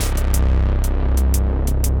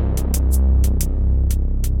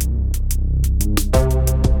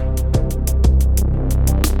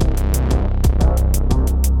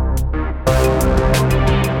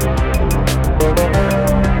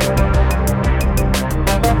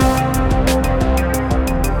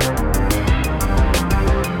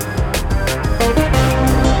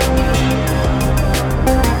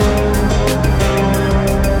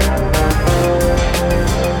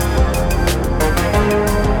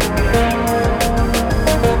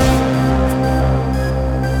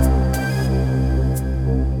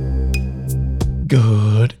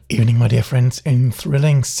friends in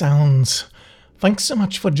thrilling sounds. Thanks so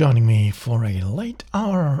much for joining me for a late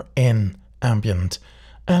hour in ambient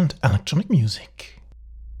and electronic music.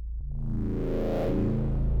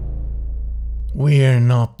 We're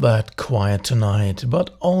not that quiet tonight,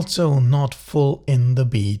 but also not full in the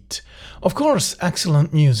beat. Of course,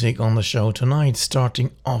 excellent music on the show tonight,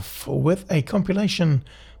 starting off with a compilation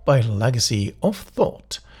by Legacy of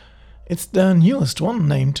Thought. It's the newest one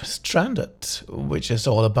named Stranded, which is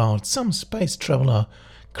all about some space traveler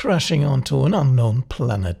crashing onto an unknown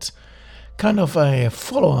planet. Kind of a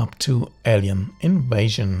follow-up to Alien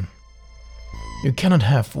Invasion. You cannot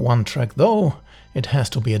have one track though, it has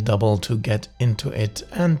to be a double to get into it,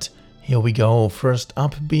 and here we go, first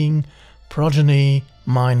up being Progeny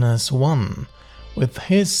 -1 with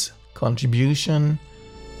his contribution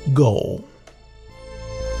Go.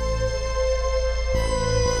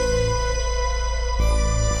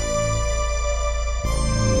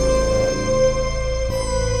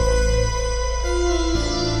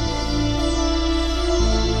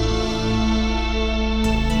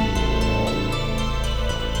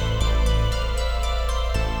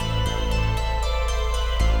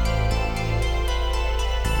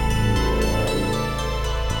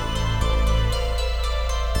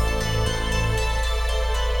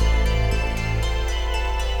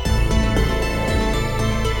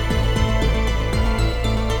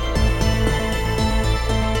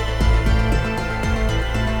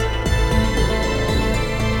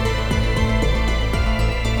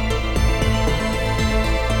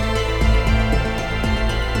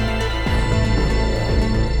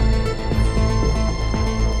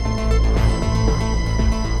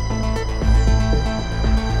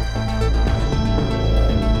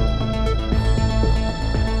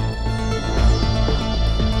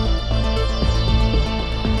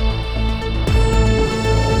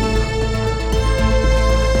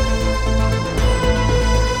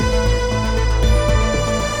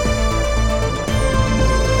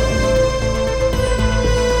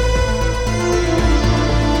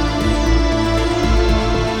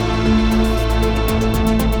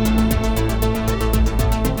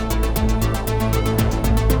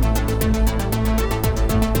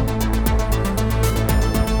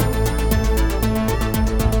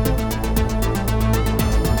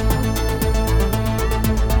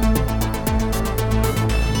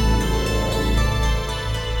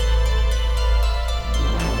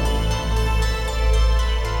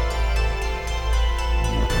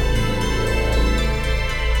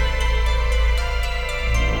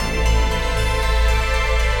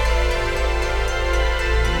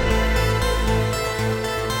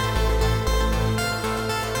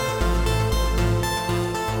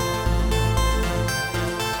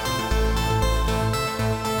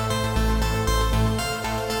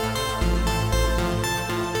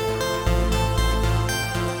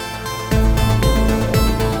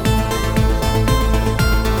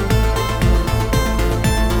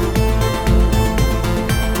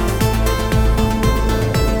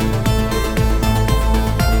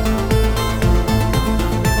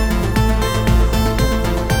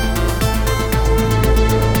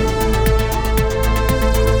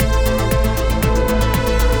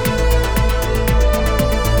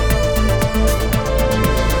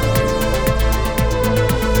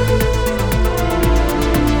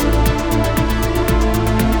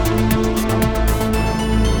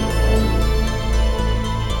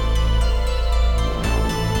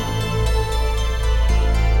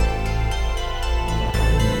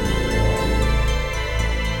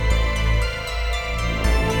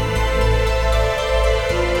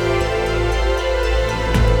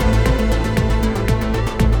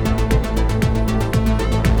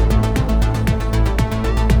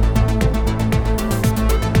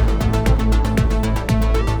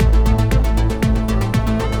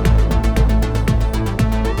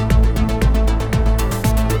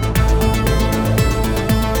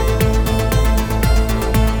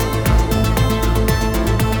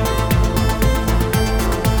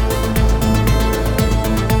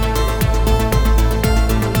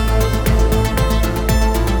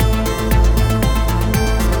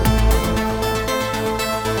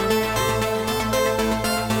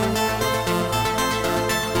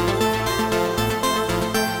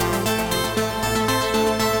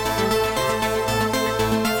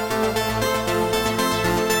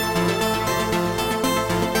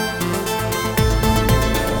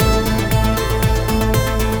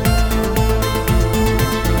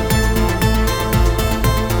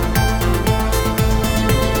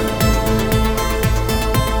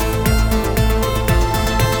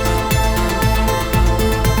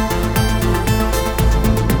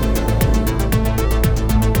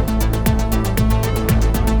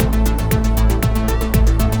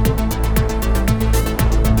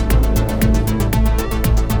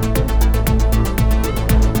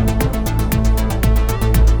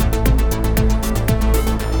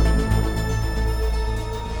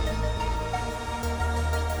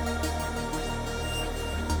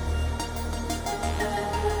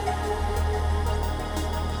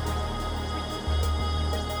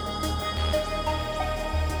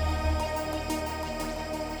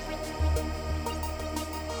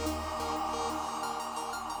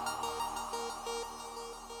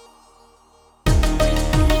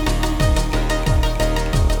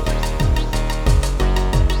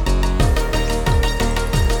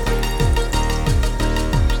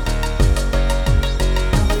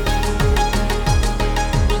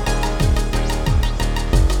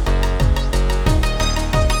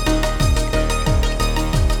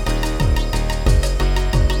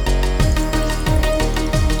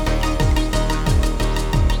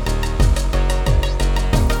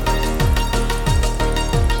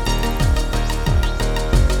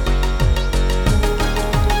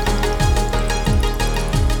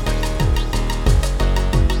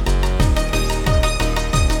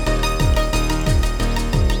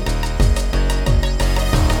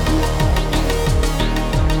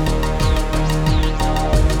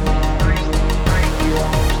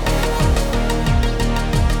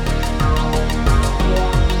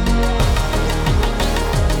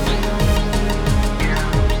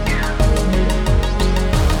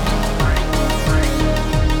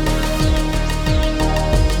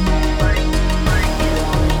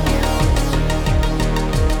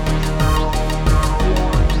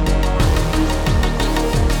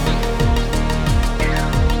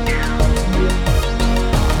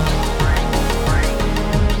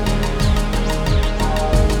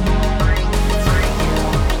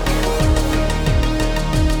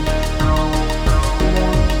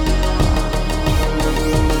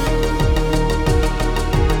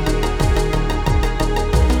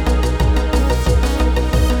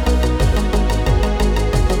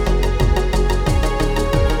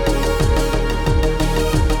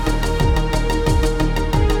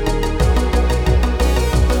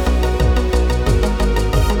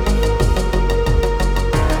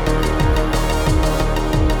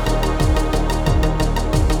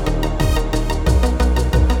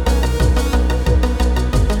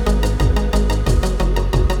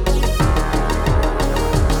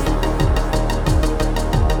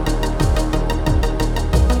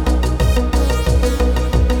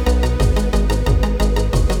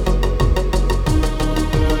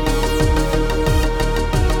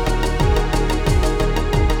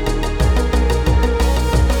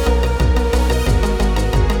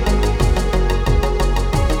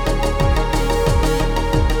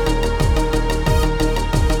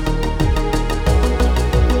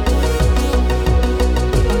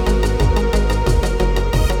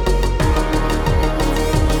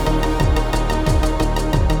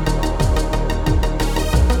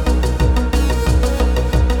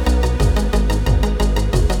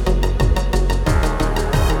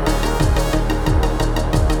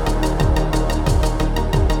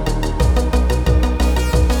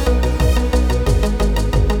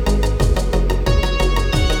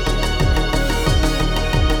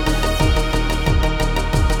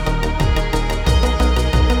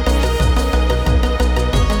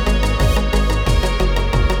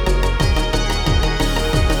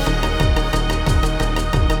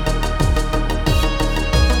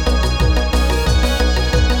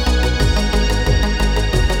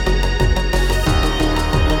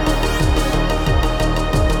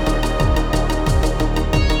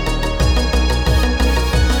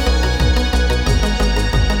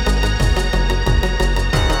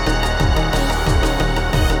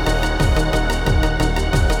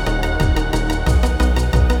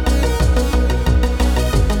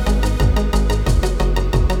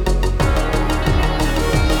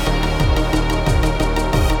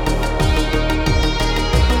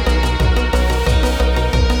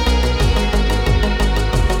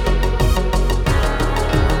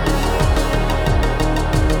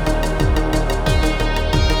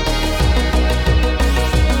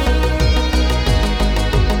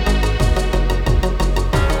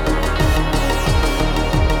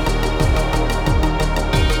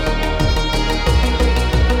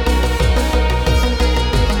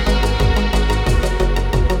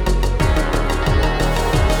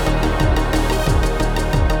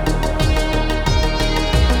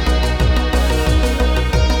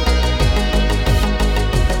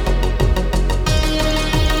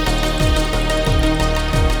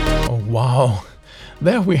 Wow,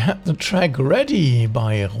 there we had the track Ready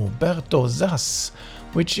by Roberto Sass,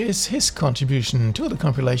 which is his contribution to the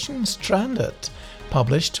compilation Stranded,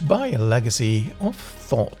 published by Legacy of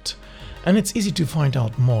Thought. And it's easy to find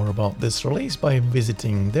out more about this release by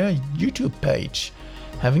visiting their YouTube page,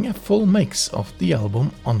 having a full mix of the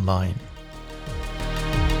album online.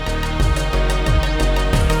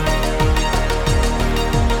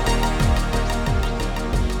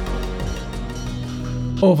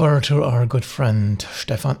 Over to our good friend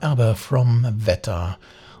Stefan Erbe from Wetter.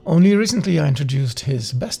 Only recently I introduced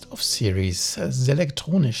his best of series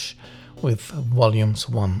Selektronisch with volumes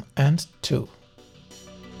 1 and 2.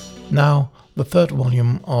 Now the third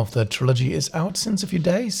volume of the trilogy is out since a few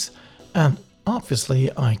days, and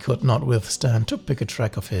obviously I could not withstand to pick a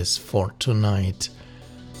track of his for tonight.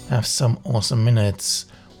 Have some awesome minutes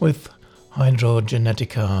with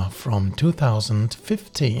Hydrogenetica from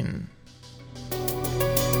 2015.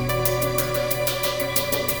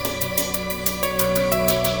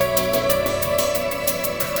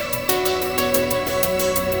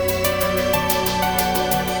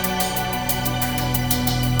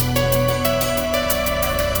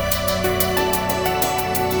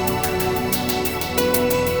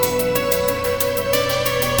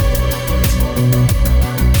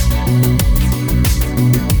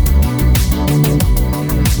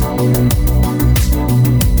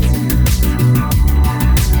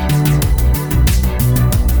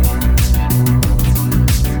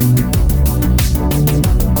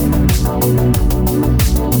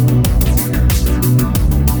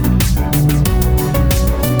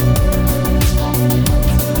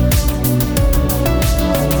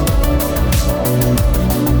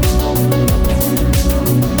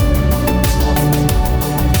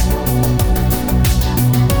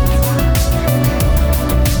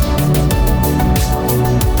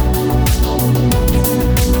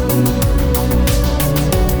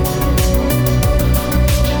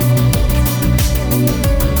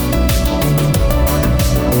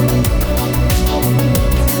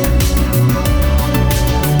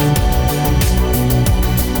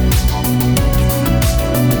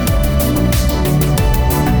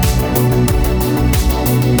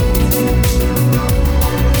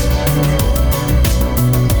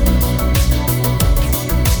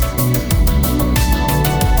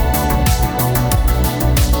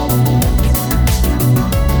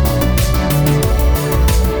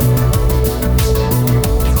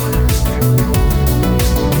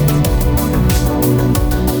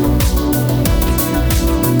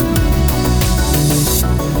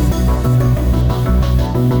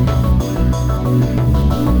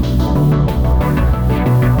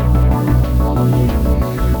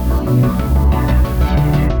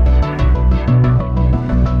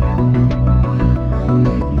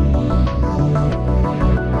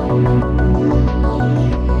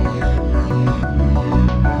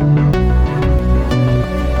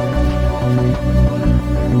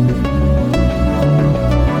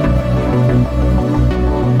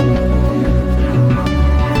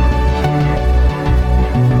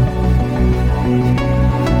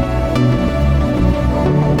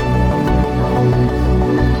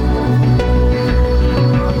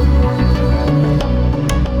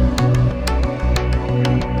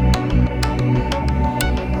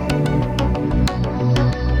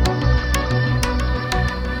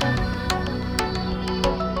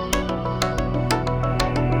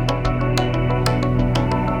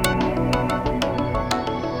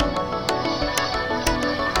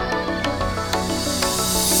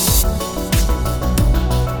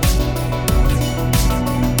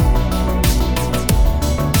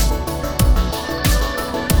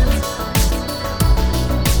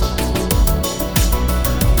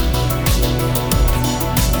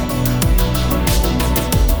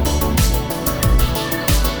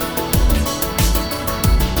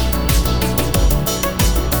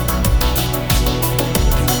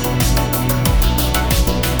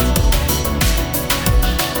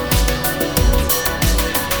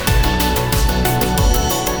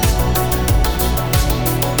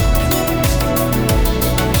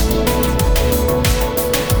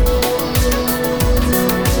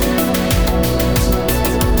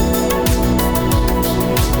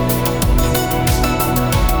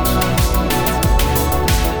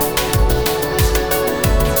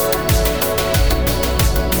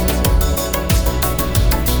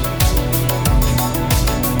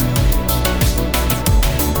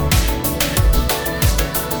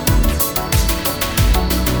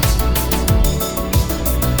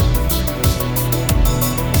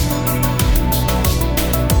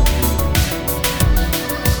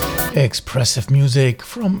 Expressive music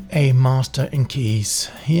from a master in keys.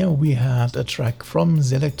 Here we had a track from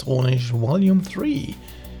Selektronisch Volume 3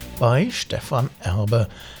 by Stefan Erbe.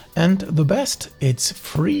 And the best, it's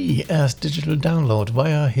free as digital download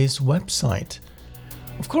via his website.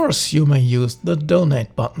 Of course, you may use the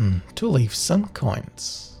donate button to leave some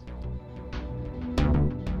coins.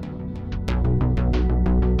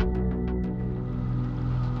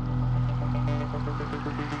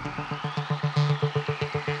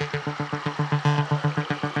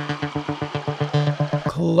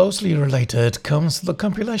 Closely related comes the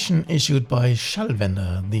compilation issued by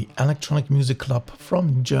Schallwende, the electronic music club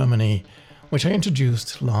from Germany, which I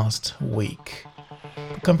introduced last week.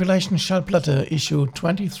 The compilation Schallplatte issue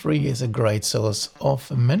 23 is a great source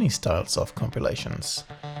of many styles of compilations.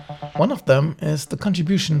 One of them is the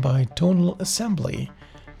contribution by Tonal Assembly,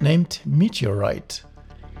 named Meteorite.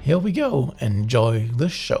 Here we go, enjoy the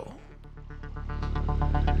show.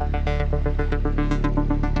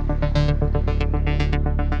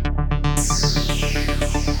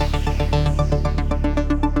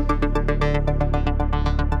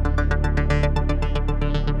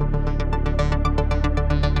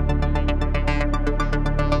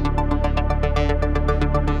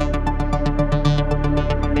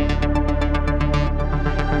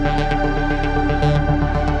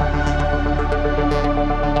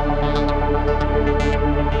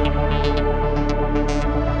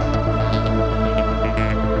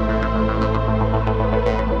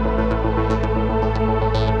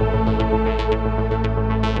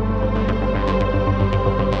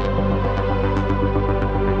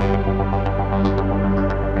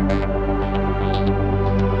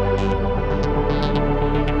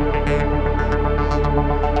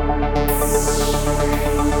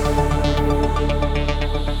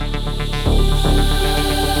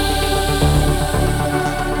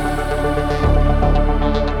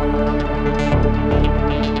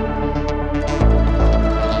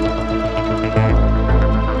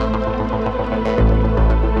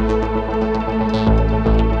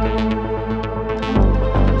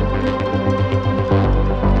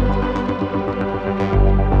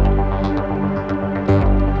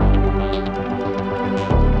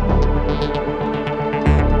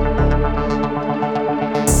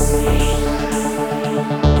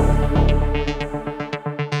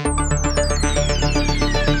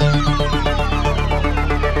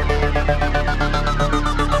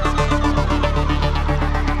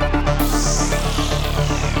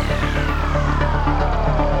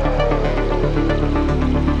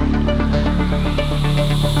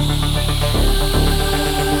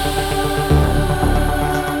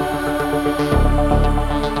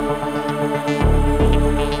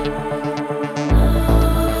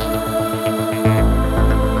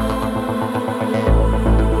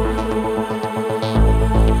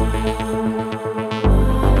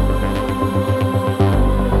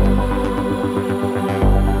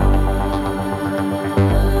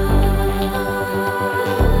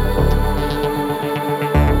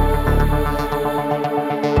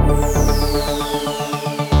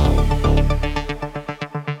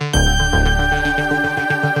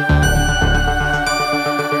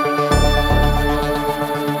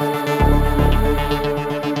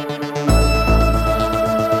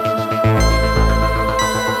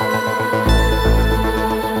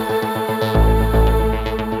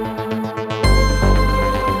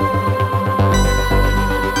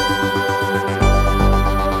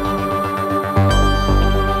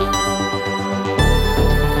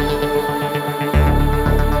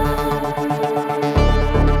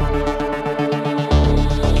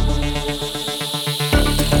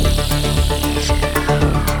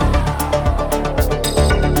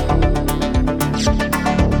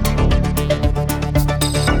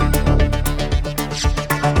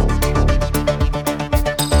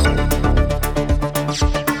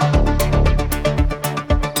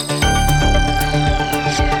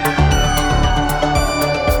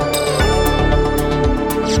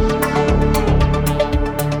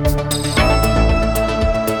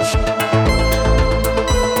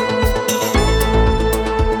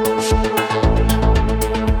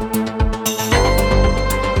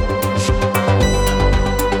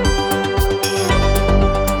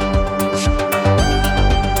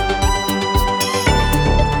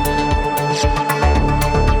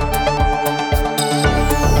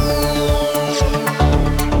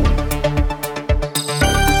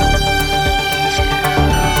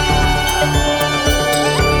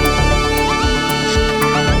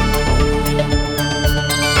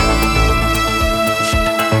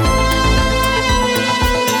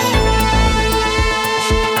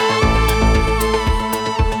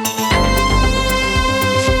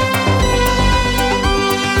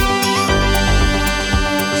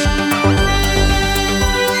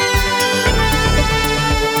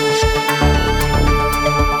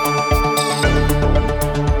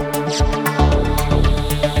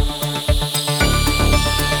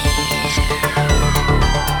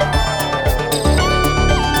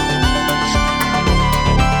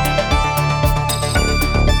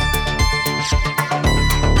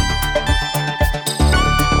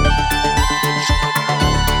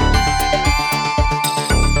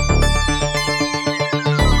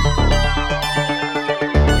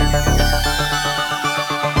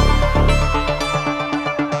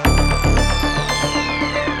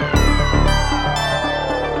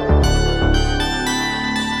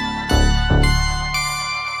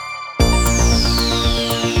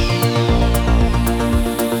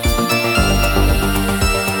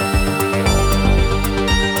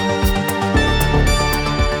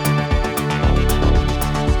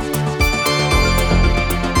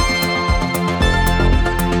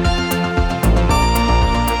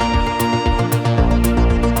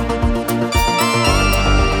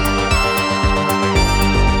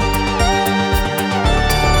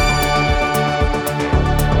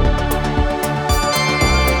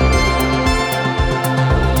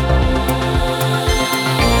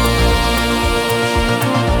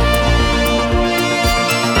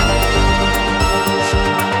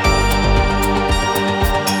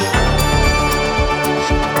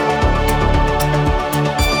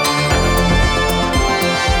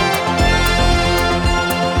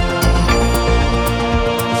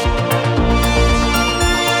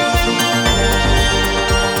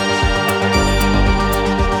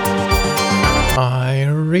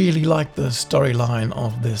 like the storyline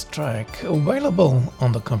of this track, available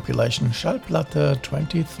on the compilation Schallplatte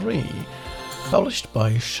 23, published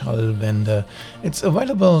by Schallwende. It's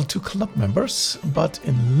available to club members, but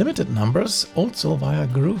in limited numbers, also via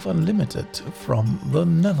Groove Unlimited from the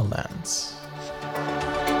Netherlands.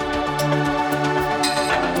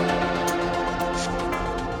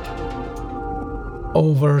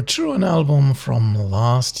 Over to an album from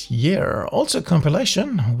last year, also a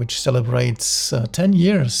compilation which celebrates 10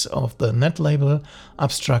 years of the net label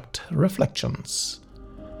Abstract Reflections.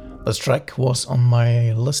 This track was on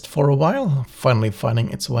my list for a while, finally finding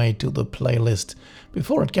its way to the playlist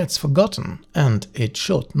before it gets forgotten, and it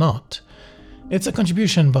should not. It's a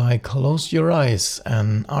contribution by Close Your Eyes,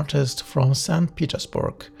 an artist from St.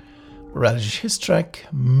 Petersburg. Relish his track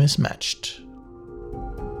Mismatched.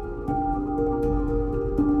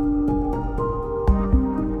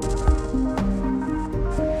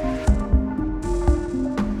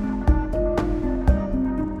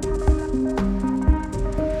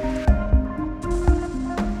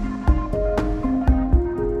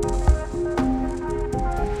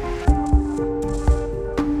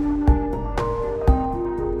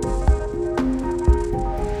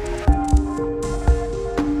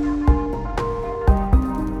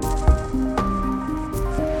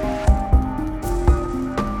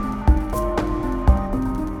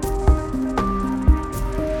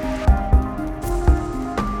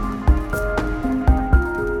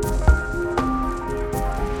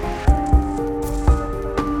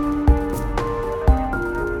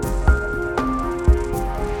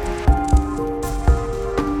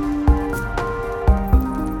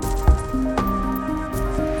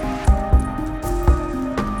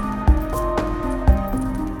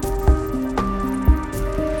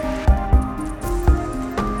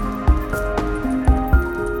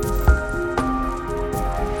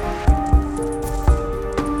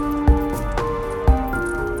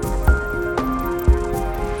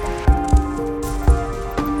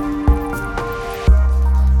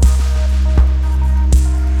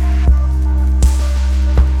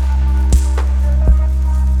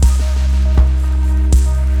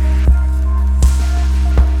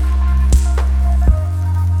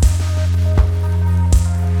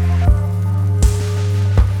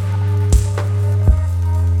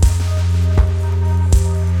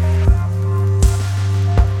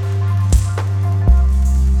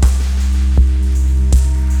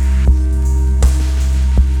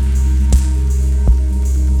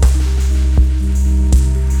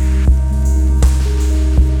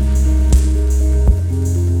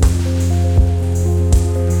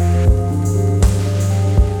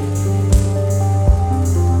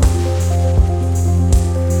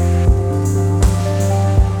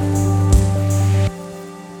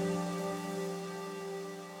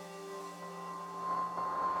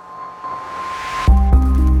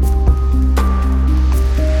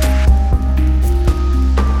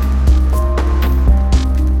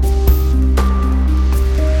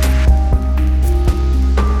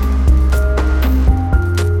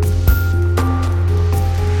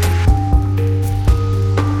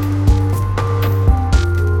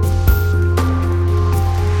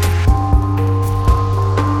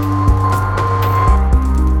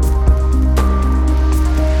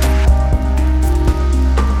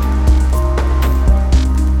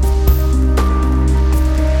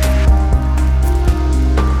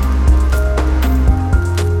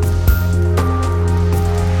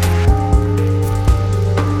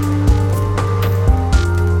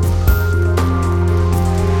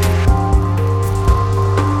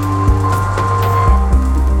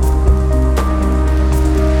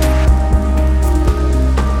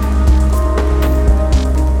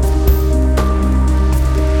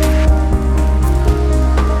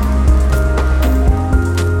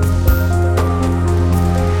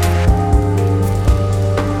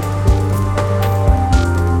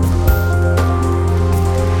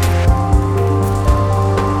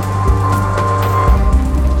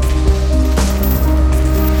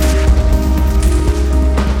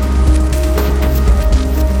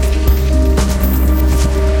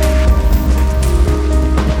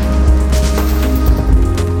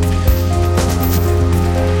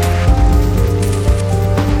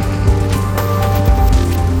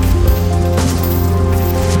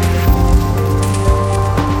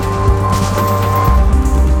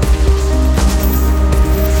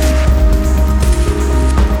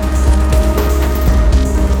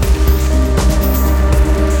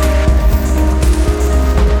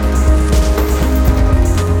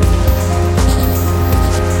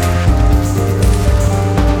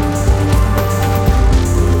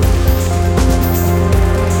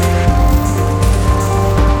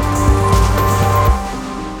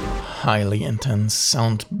 highly intense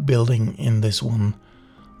sound building in this one.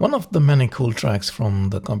 One of the many cool tracks from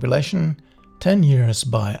the compilation, 10 Years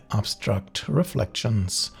by Abstract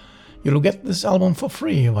Reflections. You'll get this album for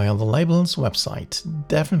free via the label's website.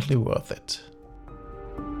 Definitely worth it.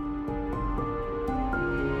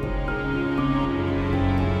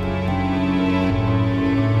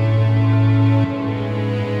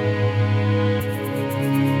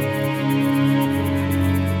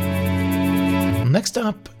 Next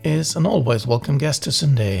up is an always welcome guest to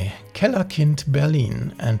syndae, Kellerkind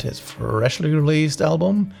Berlin, and his freshly released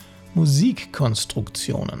album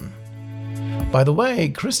Musikkonstruktionen. By the way,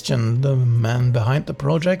 Christian, the man behind the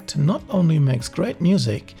project, not only makes great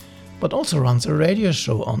music, but also runs a radio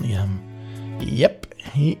show on EM. Yep,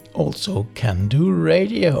 he also can do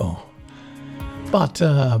radio. But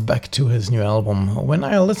back to his new album. When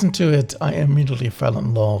I listened to it, I immediately fell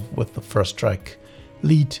in love with the first track,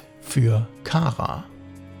 Lied für Kara.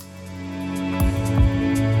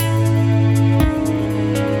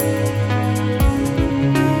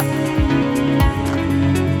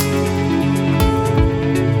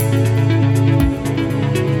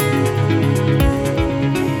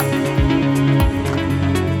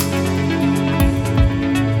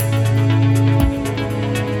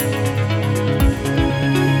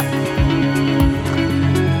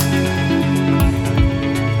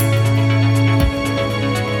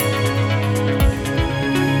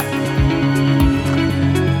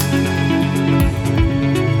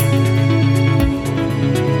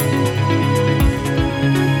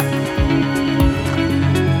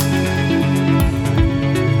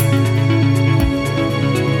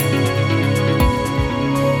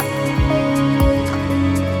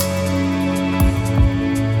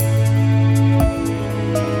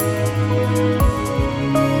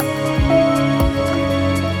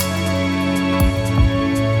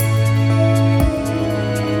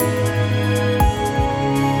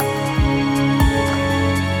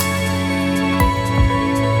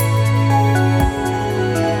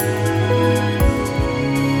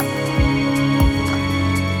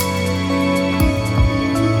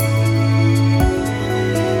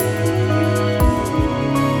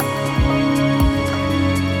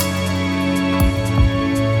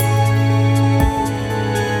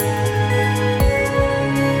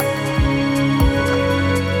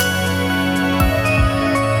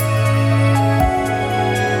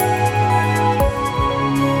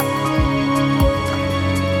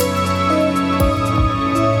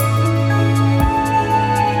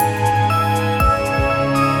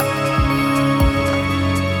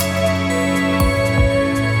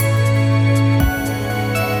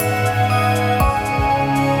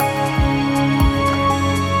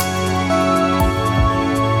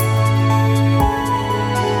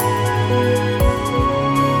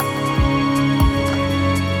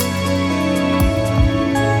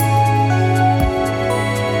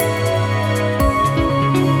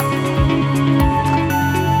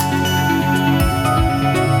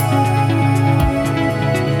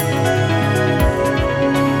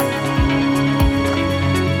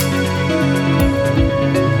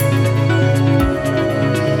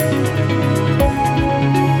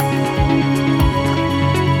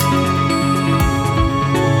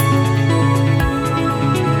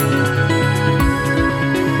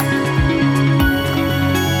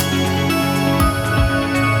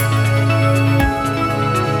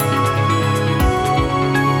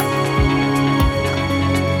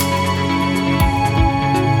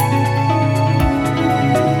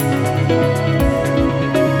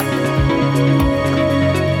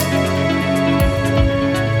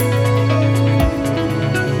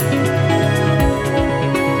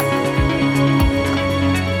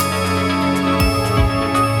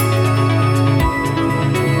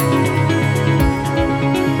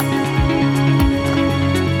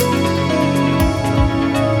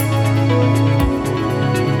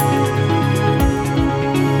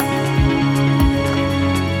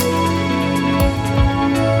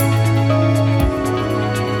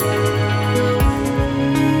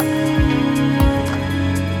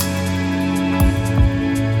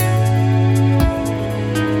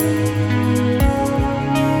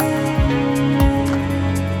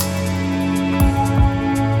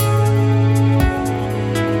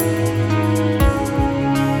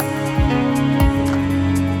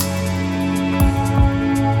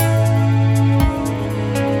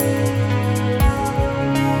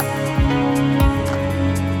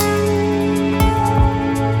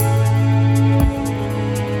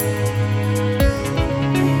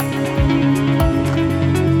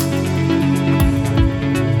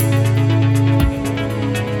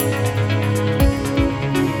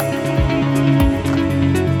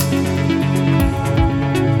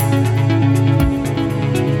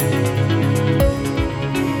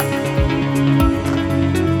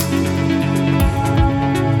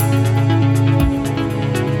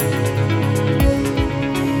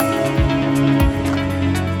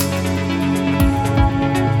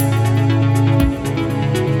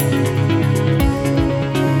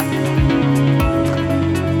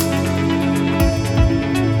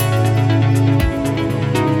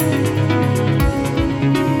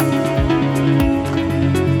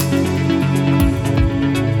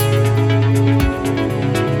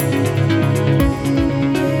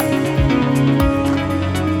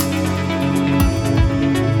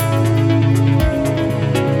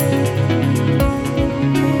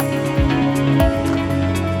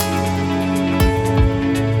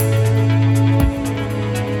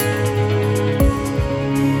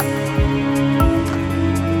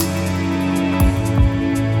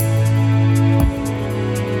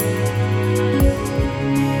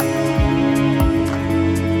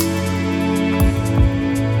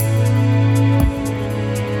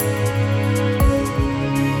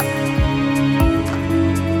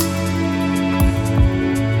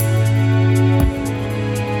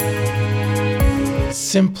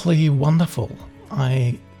 Simply wonderful.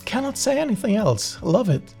 I cannot say anything else. Love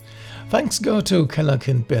it. Thanks go to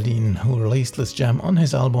Kellerkind Berlin, who released this gem on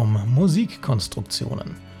his album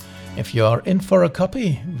Musikkonstruktionen. If you are in for a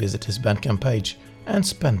copy, visit his Bandcamp page and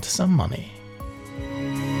spend some money.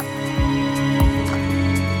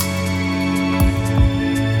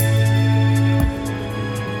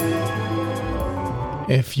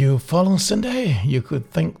 If you follow syndae, you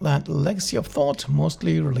could think that Legacy of Thought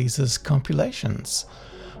mostly releases compilations.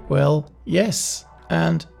 Well, yes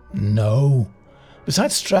and no.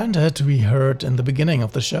 Besides Stranded, we heard in the beginning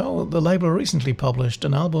of the show, the label recently published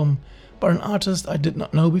an album by an artist I did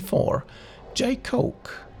not know before, J.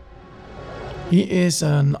 Coke. He is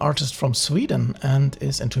an artist from Sweden and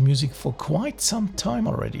is into music for quite some time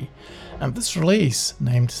already. And this release,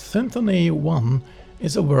 named Symphony 1,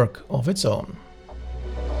 is a work of its own.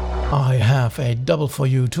 I have a double for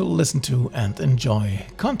you to listen to and enjoy.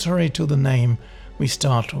 Contrary to the name, we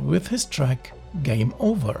start with his track Game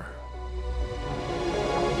Over.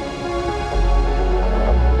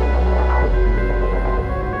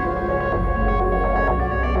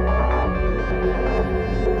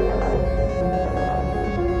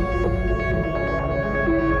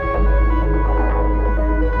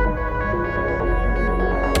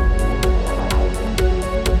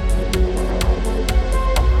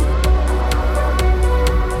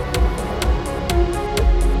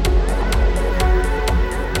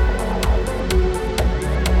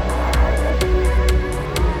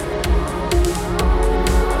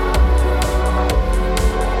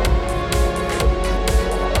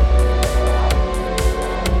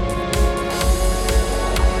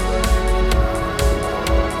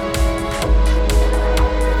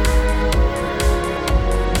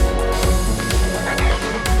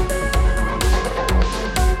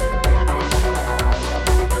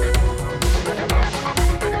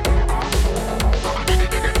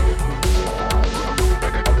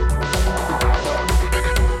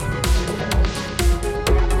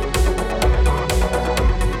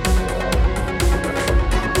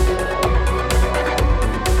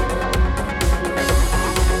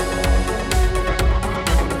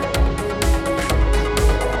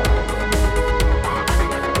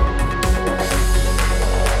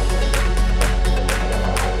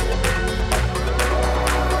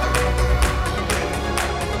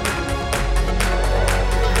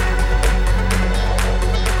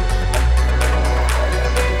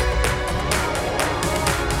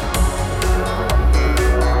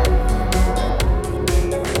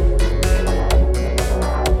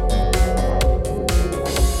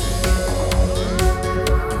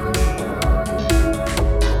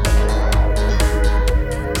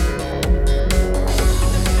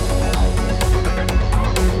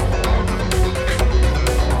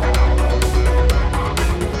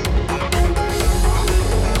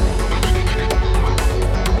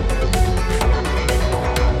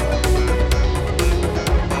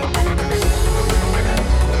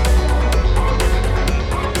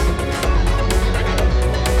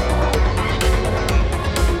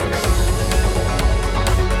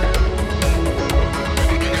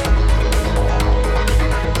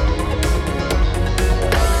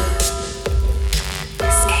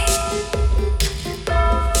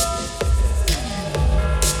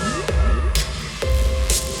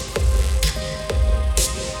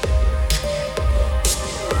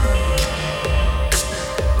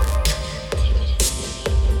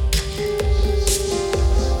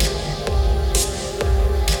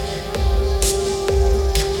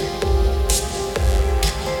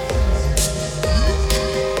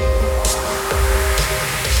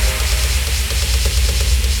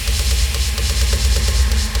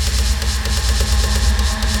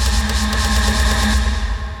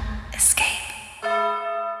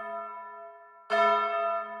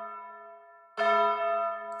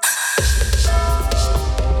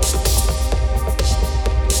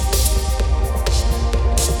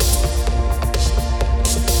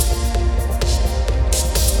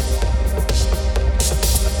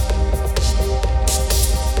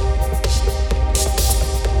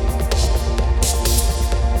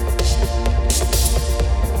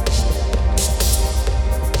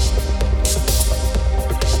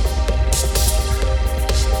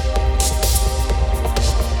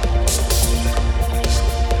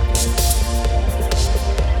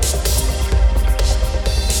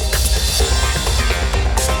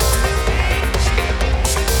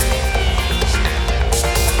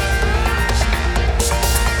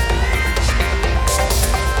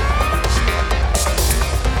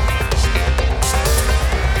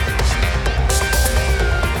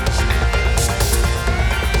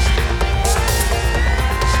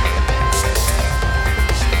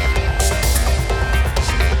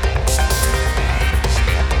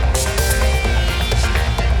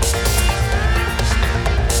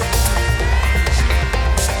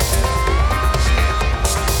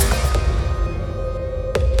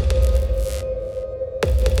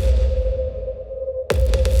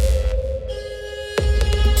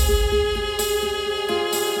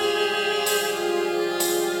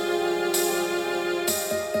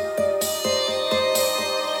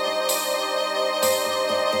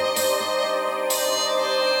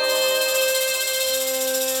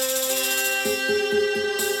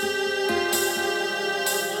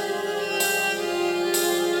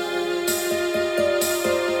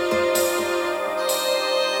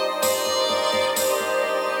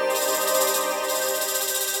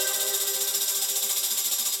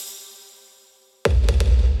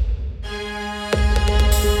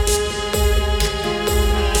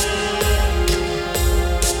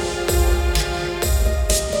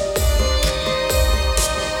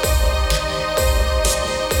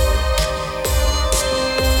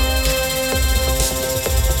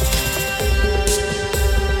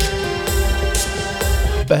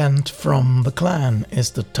 Band from the Clan is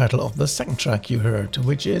the title of the second track you heard,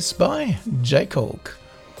 which is by J. Coke.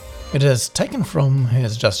 It is taken from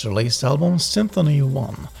his just released album Symphony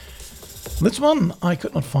 1. This one I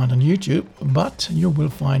could not find on YouTube, but you will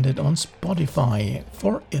find it on Spotify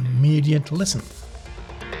for immediate listen.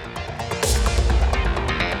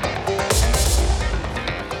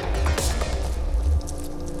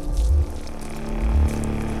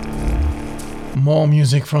 More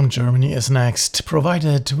music from Germany is next,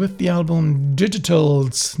 provided with the album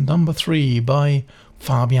Digitals No. 3 by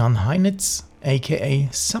Fabian Heinitz, aka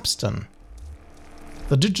Substan.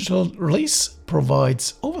 The digital release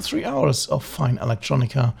provides over 3 hours of fine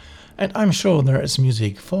electronica, and I'm sure there is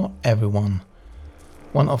music for everyone.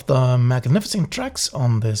 One of the magnificent tracks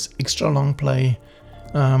on this extra long play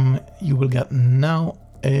you will get now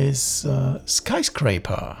is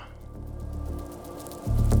Skyscraper.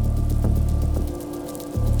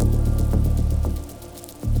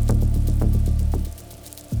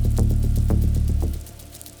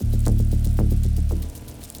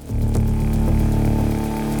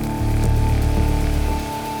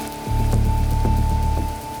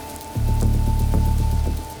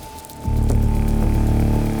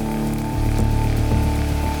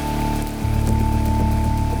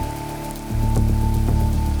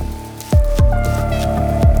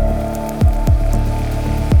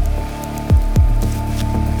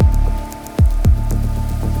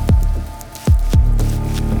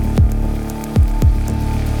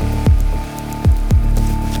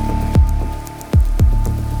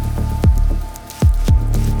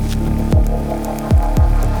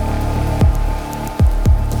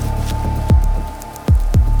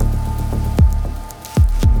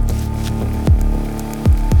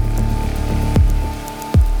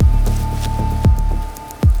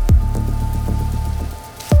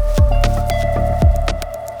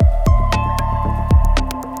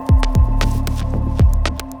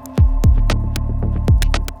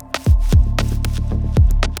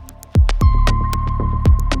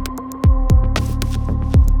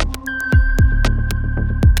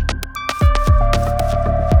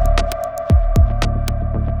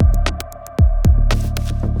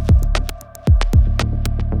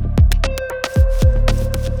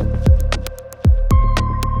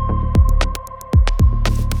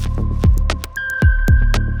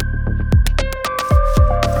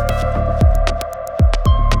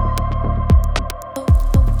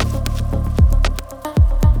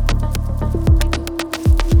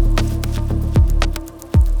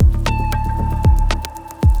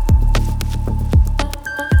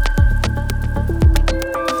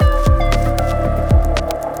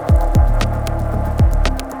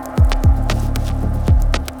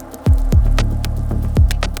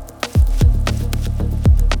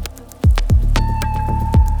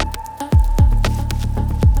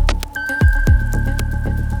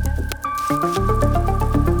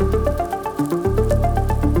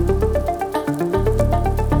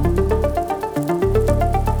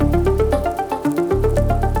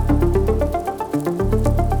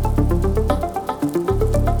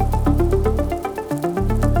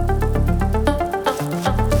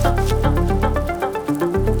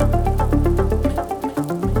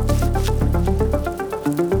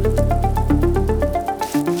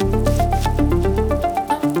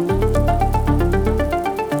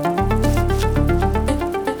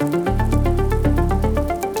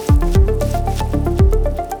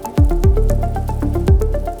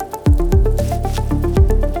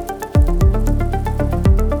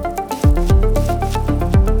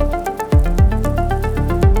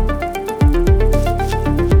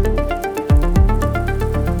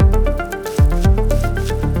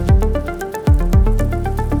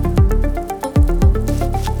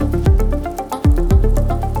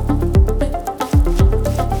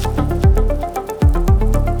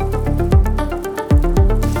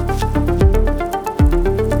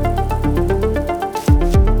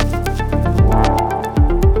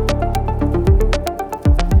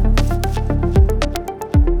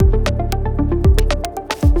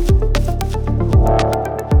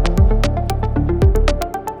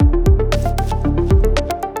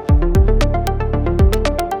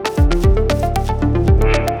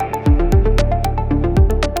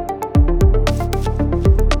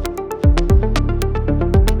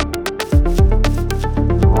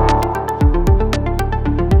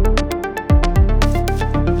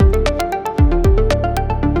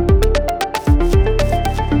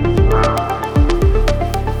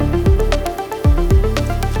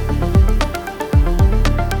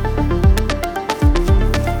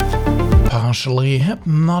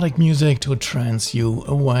 hypnotic music to trance you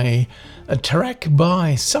away. A track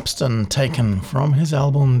by Substan taken from his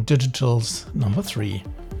album Digitals number 3.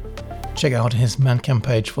 Check out his Bandcamp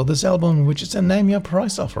page for this album, which is a name your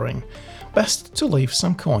price offering. Best to leave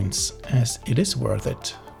some coins, as it is worth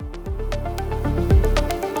it.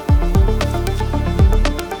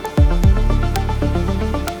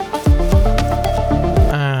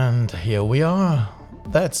 And here we are.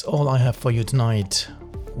 That's all I have for you tonight.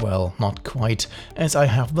 Well, not quite, as I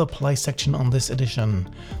have the play section on this edition.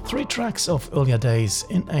 3 tracks of earlier days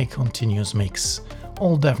in a continuous mix.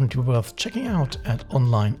 All definitely worth checking out at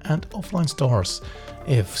online and offline stores,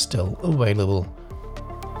 if still available.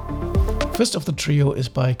 First of the trio is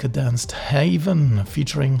by Cadenced Haven,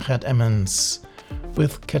 featuring Red Emmons,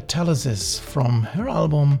 with Catalysis from her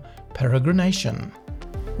album Peregrination,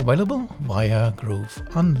 available via Groove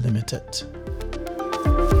Unlimited.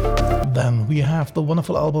 Then we have the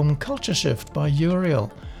wonderful album Culture Shift by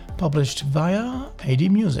Uriel, published via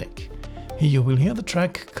AD Music. Here you will hear the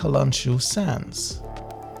track Kalanchu Sands.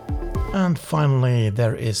 And finally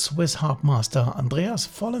there is Swiss harp master Andreas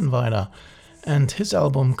Vollenweider and his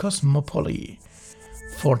album Cosmopoly.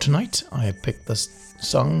 For tonight I picked the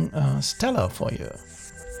song Stella for you.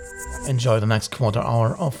 Enjoy the next quarter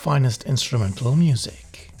hour of finest instrumental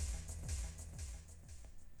music.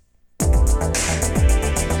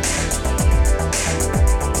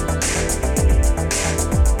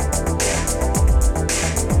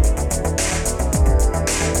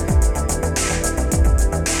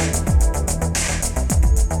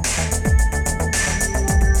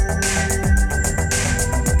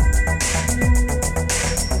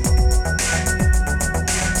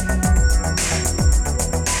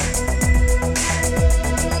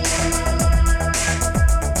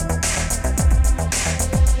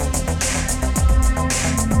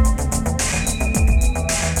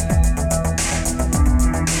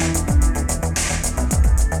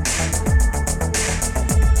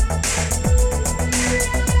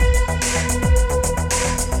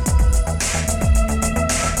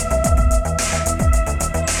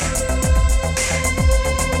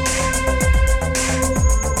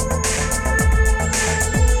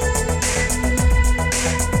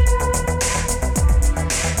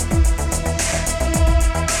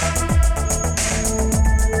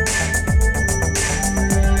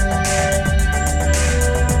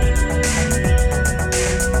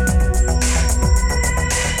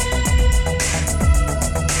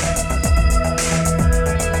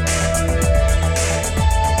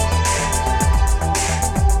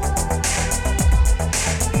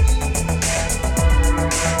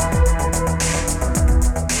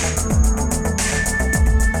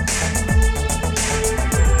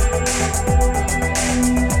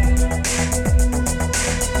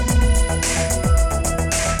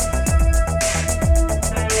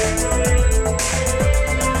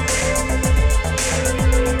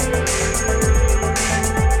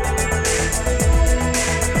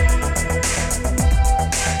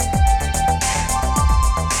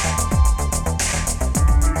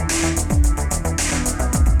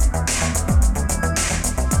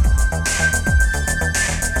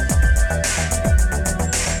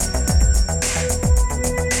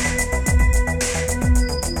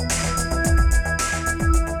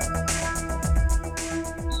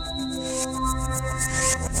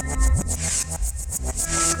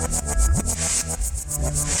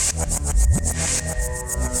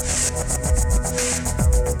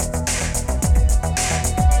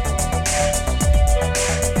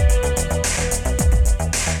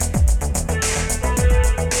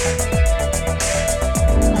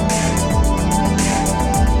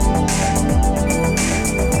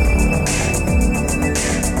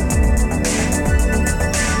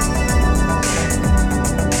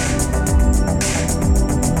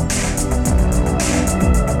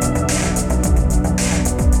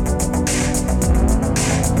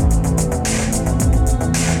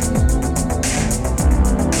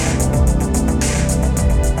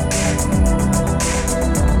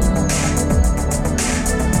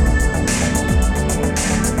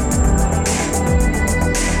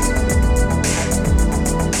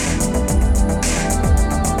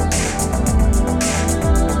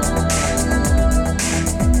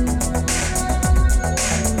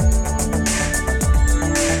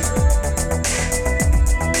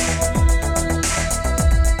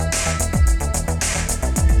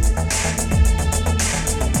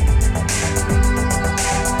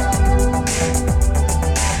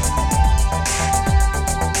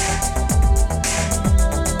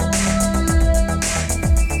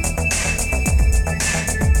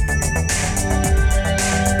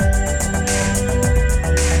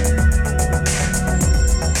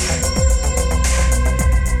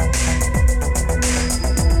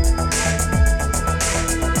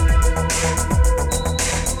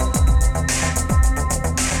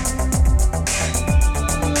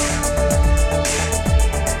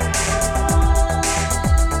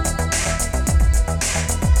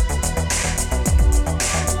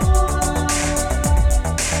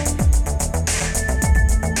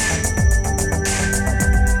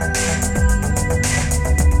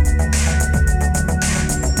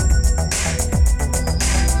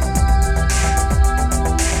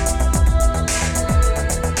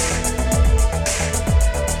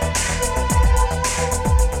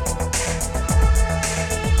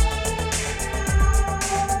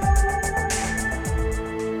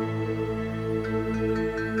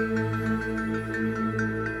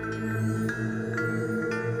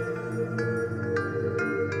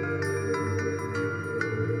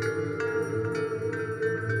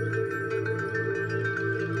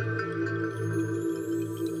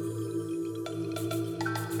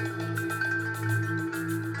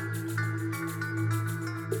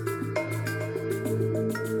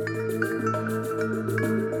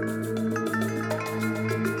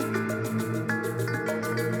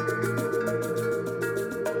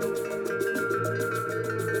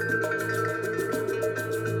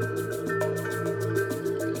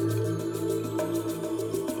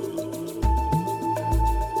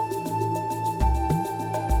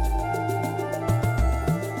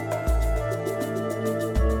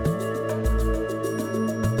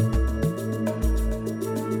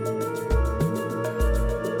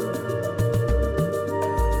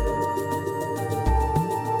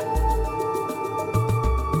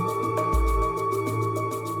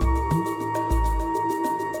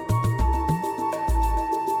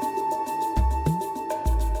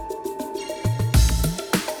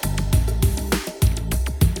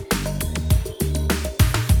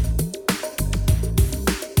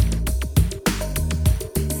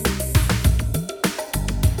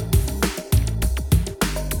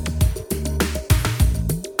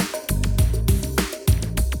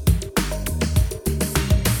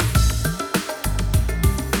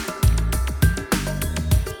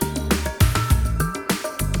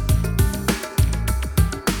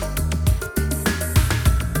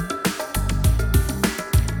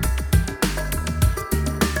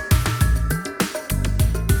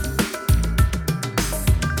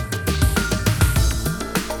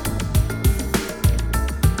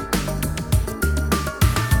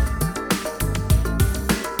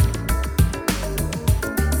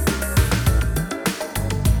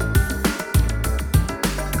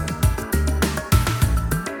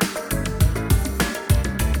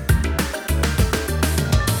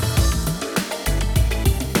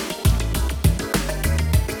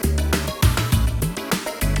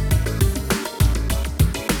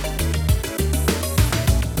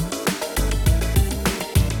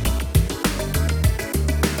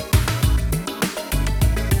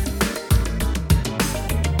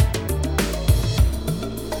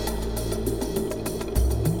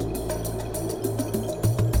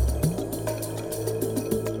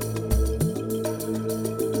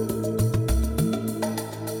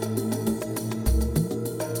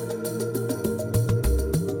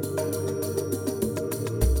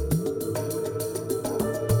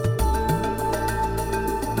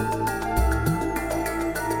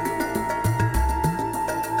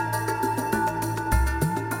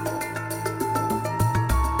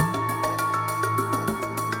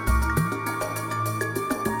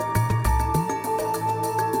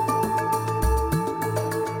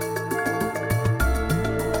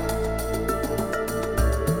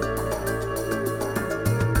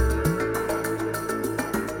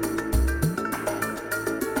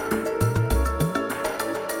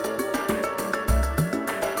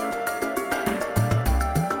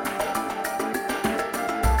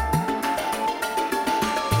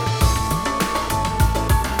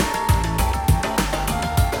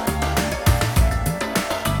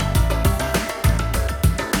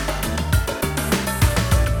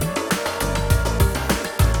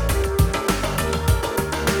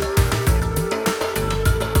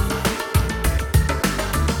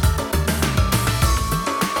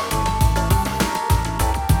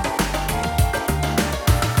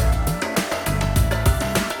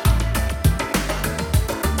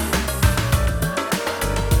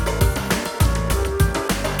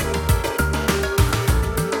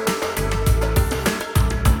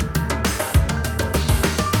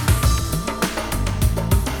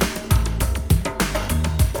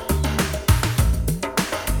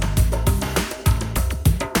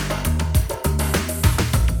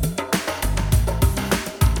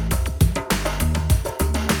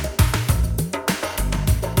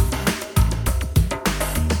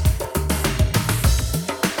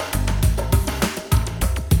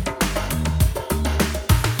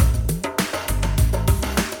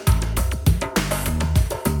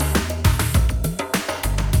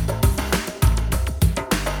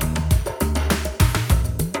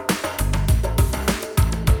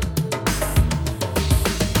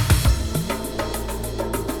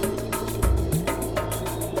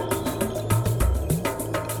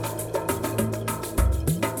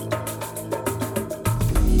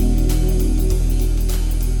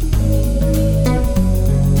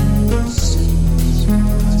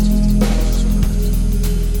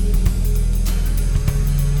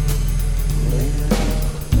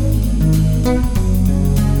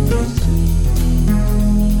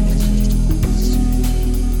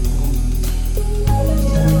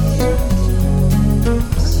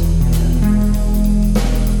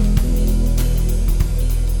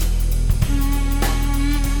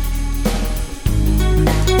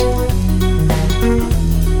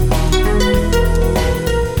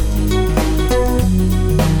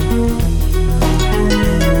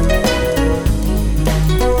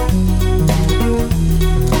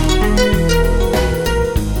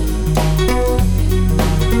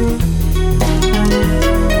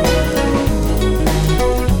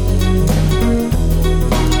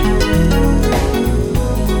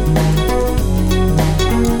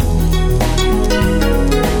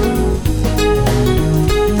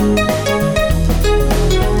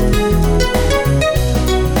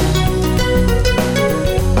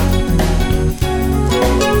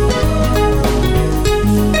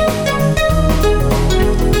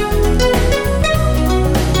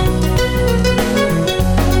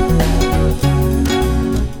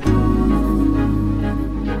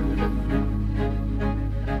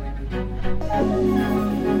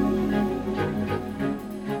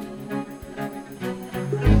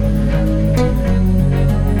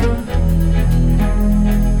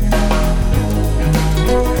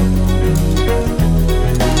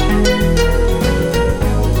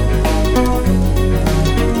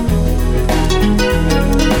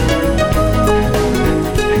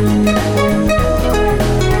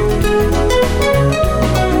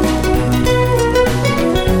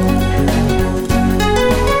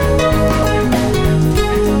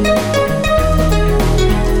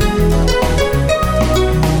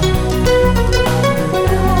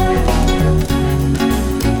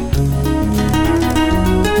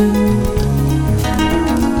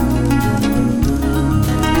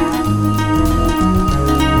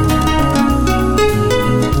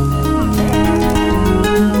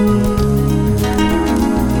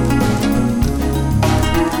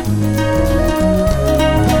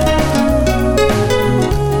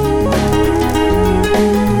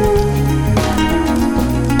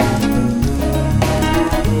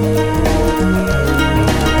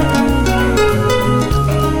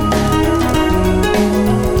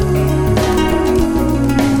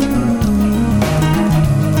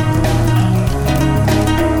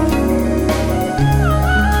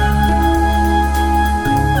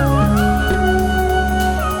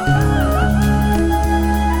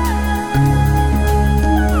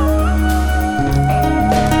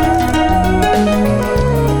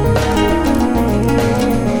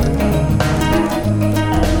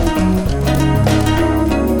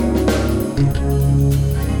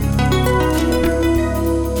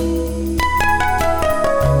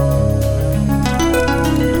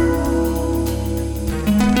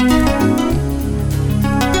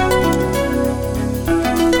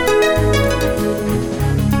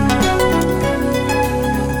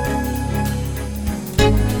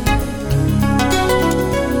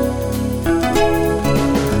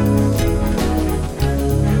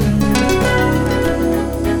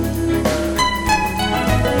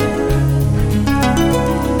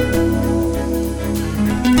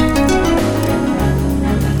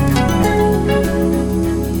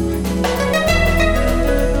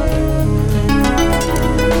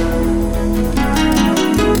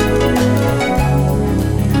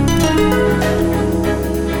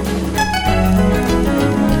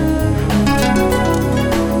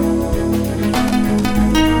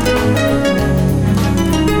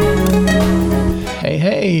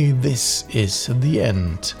 this is the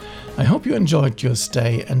end. I hope you enjoyed your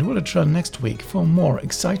stay and will return next week for more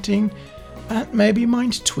exciting and maybe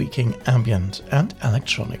mind-tweaking ambient and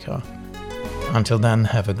electronica. Until then,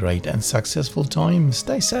 have a great and successful time,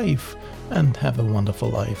 stay safe and have a wonderful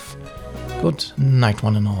life. Good night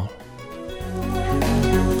one and all.